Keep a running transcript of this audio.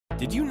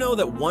Did you know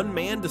that one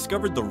man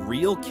discovered the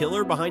real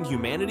killer behind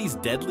humanity's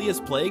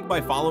deadliest plague by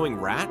following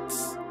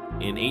rats?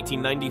 In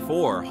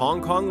 1894,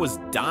 Hong Kong was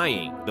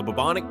dying. The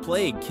bubonic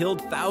plague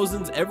killed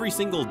thousands every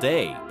single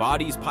day.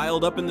 Bodies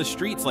piled up in the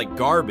streets like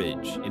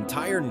garbage.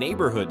 Entire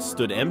neighborhoods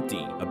stood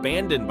empty,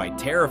 abandoned by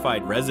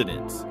terrified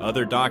residents.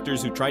 Other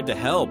doctors who tried to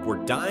help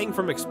were dying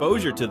from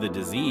exposure to the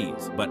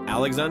disease. But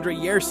Alexandre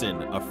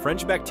Yersin, a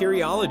French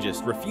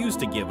bacteriologist,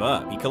 refused to give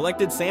up. He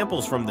collected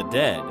samples from the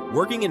dead,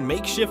 working in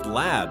makeshift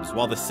labs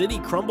while the city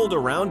crumbled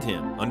around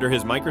him. Under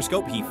his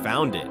microscope, he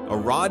found it, a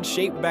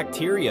rod-shaped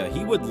bacteria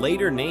he would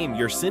later name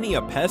Yersinia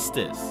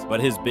pestis.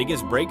 But his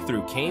biggest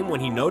breakthrough came when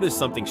he noticed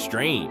something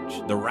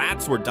strange. The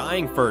rats were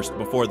dying first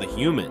before the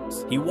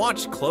humans. He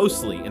watched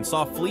closely and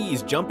saw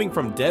fleas jumping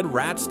from dead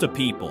rats to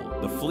people.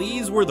 The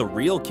fleas were the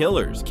real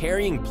killers,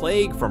 carrying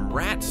plague from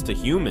rats to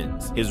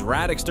humans. His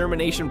rat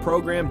extermination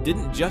program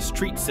didn't just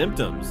treat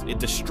symptoms, it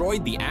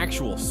destroyed the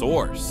actual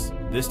source.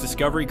 This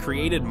discovery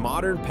created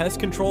modern pest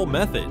control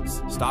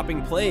methods,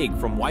 stopping plague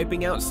from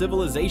wiping out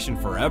civilization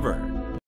forever.